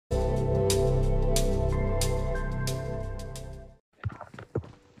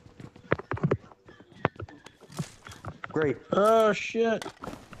Great. Oh shit.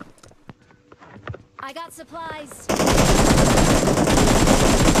 I got supplies.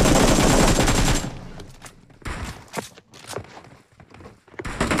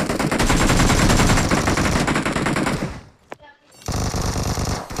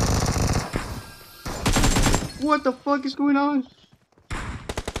 What the fuck is going on?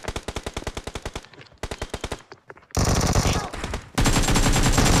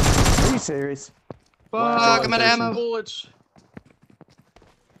 Are you serious? Fuck, I'm out of ammo. Bullets.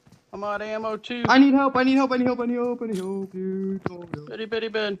 I'm out of ammo too. I need help, I need help, I need help, I need help, I need help, dude. Oh, no. Bitty bitty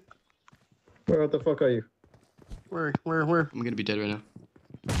Ben. Where the fuck are you? Where? I'm gonna be dead right now.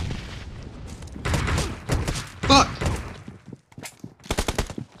 Fuck!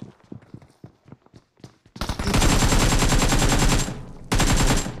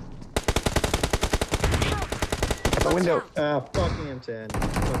 The window. Fucking M10.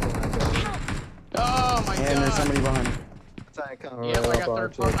 Fucking M10. Oh my god. And there's somebody behind. Yep, I got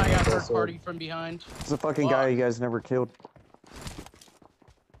third party from behind. It's a fucking guy you guys never killed.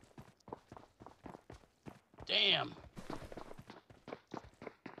 Damn.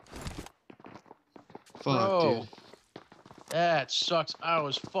 Fuck, Bro. dude. That sucks. I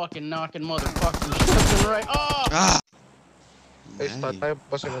was fucking knocking motherfuckers left and right. Oh! Ah!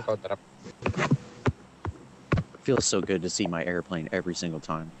 Feels so good to see my airplane every single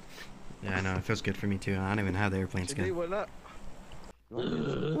time. Yeah, I know, it feels good for me too. I don't even have the airplane skin. What up?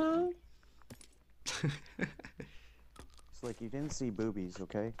 It's like you didn't see boobies,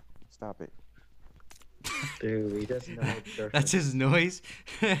 okay? Stop it. Dude, he doesn't know what they're That's his noise.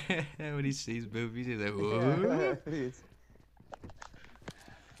 When he sees boobies, he's like, whoa.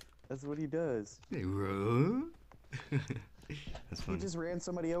 That's what he does. Hey, whoa. That's He funny. just ran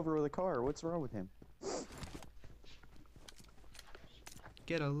somebody over with a car. What's wrong with him?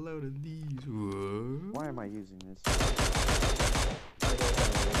 Get a load of these. Whoa. Why am I using this?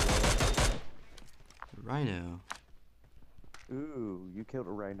 Rhino. Ooh, you killed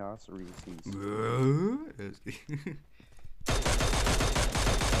a rhinoceros. Whoa.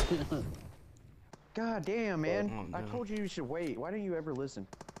 God damn, man. Oh, no. I told you should wait. Why didn't you ever listen?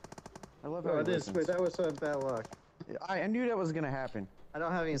 I love how Oh, he this, listens. wait, that was bad luck. I knew that was gonna happen. I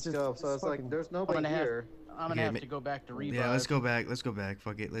don't have any It's just- scope, so it's it's like, fucking- there's nobody here. I'm gonna Okay, have to go back to revive. Yeah, let's go back. Let's go back.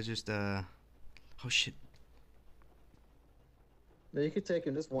 Fuck it. Let's just, Oh, shit. No, you could take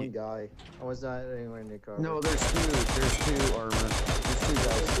him, just one guy. I was not anywhere near cover. No, there's two. There's two armor. There's two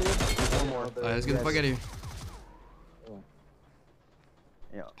guys. There's one more. Alright, let's get the fuck out of here.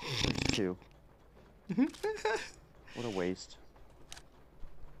 Yeah, there's two. What a waste.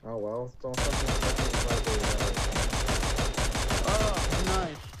 Oh well, don't fucking Oh,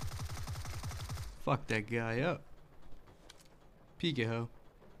 nice. Fuck that guy up. Peek ho.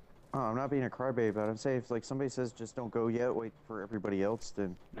 Oh, I'm not being a crybaby, but I'm saying if like somebody says just don't go yet, wait for everybody else,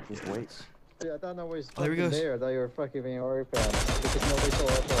 then just wait. Yeah, I thought nobody was Oh, there he fucking goes. there. I thought you were fucking being already fast. Because nobody saw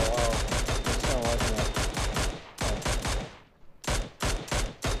up for a while. It's not watching that.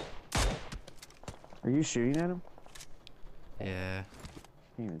 Are you shooting at him? Yeah.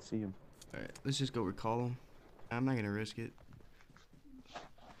 Can't even see him. Alright, let's just go recall him. I'm not gonna risk it.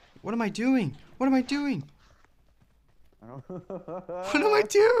 What am I doing? What am I doing? I don't. What am I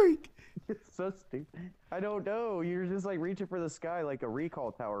doing? It's so stupid. I don't know. You're just like reaching for the sky like a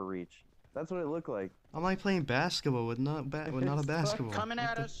recall tower reach. That's what it looked like. I'm like playing basketball with not a basketball. Coming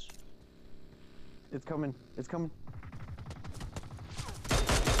at us. It's coming. It's coming.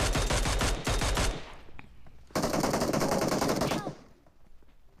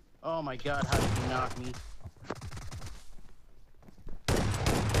 Oh my god, how did you knock me?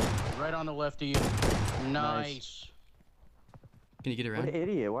 Right on the left of you. Nice. Can you get What around? an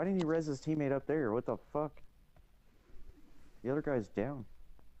idiot. Why didn't he res his teammate up there? What the fuck? The other guy's down.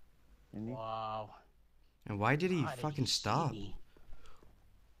 Isn't he? Wow. And why did he How did fucking see stop? me?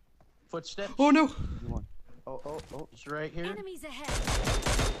 Footsteps. Oh no! Oh. He's right here. Enemies ahead.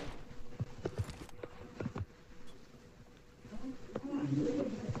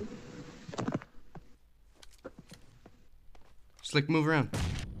 Slick, move around.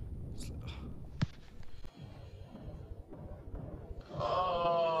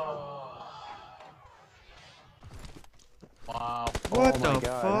 Oh. Wow. What Oh the my God.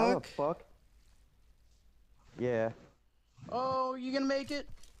 How the fuck? fuck? Yeah. Oh, you gonna make it?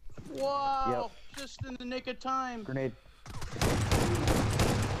 Wow. Just in the nick of time. Grenade.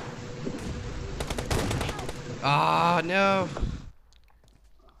 Ah, no.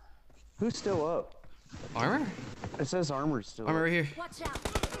 Who's still up? Armor? It says armor's still Armor up. right here. Watch out.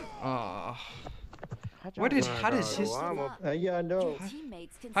 Oh. How'd What y'all- did? How does his? Yeah, I know.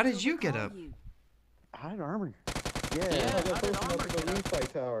 Teammates can How did still you get recall up? you. How did armor? Yeah. Yeah. I got how did posted armor up to get the up?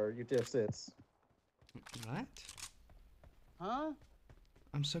 refight tower, you dipsits. What? Huh?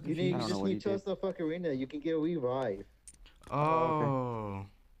 I'm so You confused. need, I you don't know just what he need to did. trust the fucking arena. You can get a revive. Oh,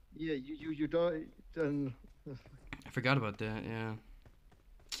 Yeah, you don't. Done. I forgot about that. Yeah.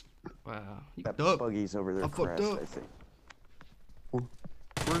 Wow. You That fucked up. buggy's over there I fucked crashed, up. I think.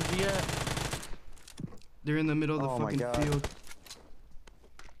 Where's he at? They're in the middle of the Oh my fucking God. field.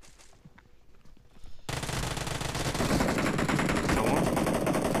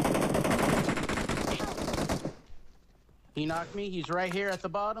 He knocked me. He's right here at the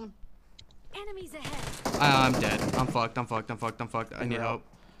bottom. Enemies ahead. I'm dead. I'm fucked. I'm fucked. I'm fucked. I'm fucked. I need You're help.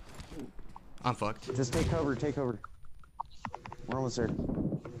 I'm fucked. Just take cover, take cover. We're almost there.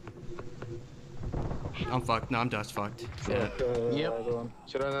 I'm fucked. No, I'm just fucked. Yeah. Yep.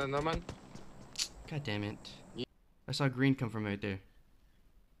 Should I know, man? God damn it. I saw green come from right there.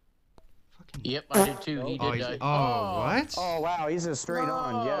 Fucking. Yep, I did too. He Oh, did he's, die. oh, what? Oh wow, he's just straight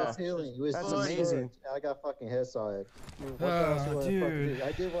on, yeah. That's healing. He was That's doing amazing. surge. I got fucking headshot. What Oh, else you wanna fucking dude. do?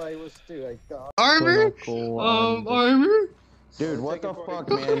 I did what I was do. I got. Armor? Armor? Dude, So what take the it fuck,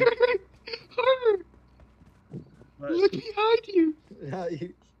 for- man? Armor! Look behind you! Yeah,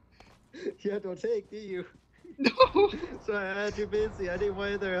 you don't take, do you? No! So I had you busy. I didn't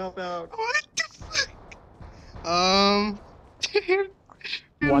want you to help out. What the fuck? Damn.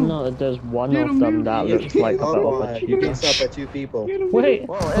 There's one Get of him, them get him. that looks like a bit Come of on, a you can cheater. stop at two people. Wait,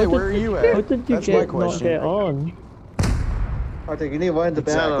 Whoa, hey, where are you at? how did you That's my not question. get on? Arctic, you need one in the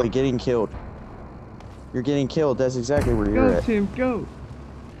Exactly, battle. getting killed. You're getting killed. That's exactly where you're Go, at. Tim, go!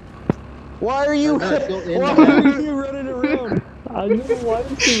 Why are you? I'm not still in Why the are you running around? I know why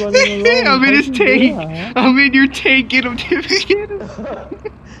is he running around? I'm in his How did you do tank! that? I'm in your tank! Get him, Tim! Get him!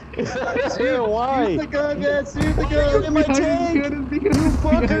 Yeah, why? Shoot the gun, man! Shoot the Why are you gun! in my Get tank? him, You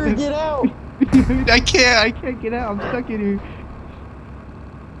fucker, get out! I can't get out. I'm stuck in here.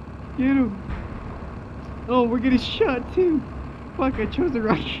 Get him. Oh, we're getting shot too. Fuck, I chose the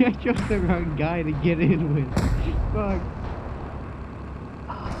wrong guy to get in with. Fuck.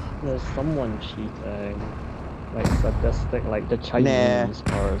 There's someone cheating. Like sadistic, like the Chinese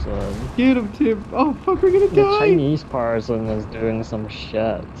person. Get him, Tim. Oh, fuck, we're gonna The die. Chinese person is doing some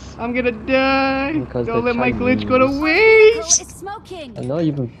shit. I'm gonna die. Because Don't the let my glitch go to Chinese- Vehicle waste. is smoking. I'm not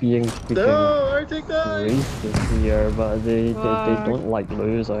even being freaking No, Arctic, die! racist here, but they Fuck. don't like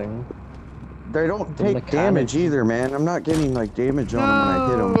losing. They don't The take mechanics- damage either, man. I'm not getting like damage on them when I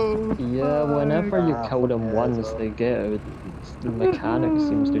hit them. No. Yeah, whenever you Fuck. kill them Yeah, once, so- they get the mechanics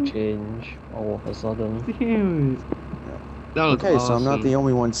seems to change all of a sudden. Damn it. That was Okay, so I'm not awesome. the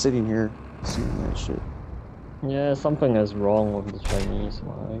only one sitting here seeing that shit. Yeah, something is wrong with the Chinese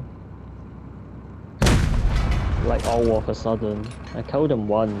one. Like all of a sudden, I killed him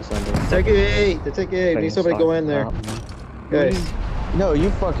once and then Take it, hey! Take it, need things somebody go in started there. happening. Guys, No, you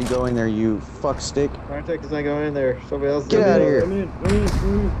fucking go in there, you fuck stick. Arctic is not going in there. Somebody else is Get gonna out of do it.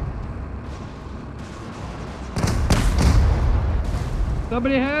 here.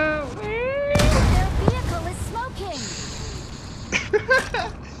 Somebody help! Their vehicle is smoking.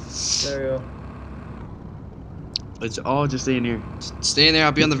 There we go. Let's all just stay in here. Stay in there.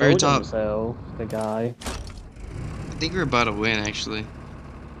 I'll be on the He very killed top. himself, the guy. I think we're about to win, actually.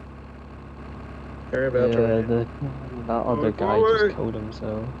 Very about to Yeah, win. that other Going guy forward. just killed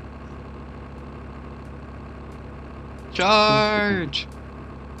himself. Charge!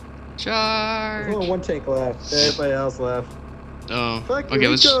 There's Charge! only one tank left. Everybody else left. Oh, Fuck okay. you,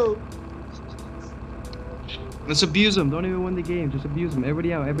 Let's go! abuse them. Don't even win the game. Just abuse them.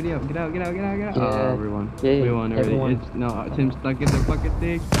 Everybody out. Everybody out. Get out. Get out. Get out. Get out. Yeah. Oh, we won. Yeah, We won already. everyone. It's, no, Tim's stuck in the fucking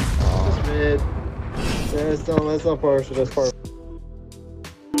thing. Just mid. Yeah, it's not partial, that's partial.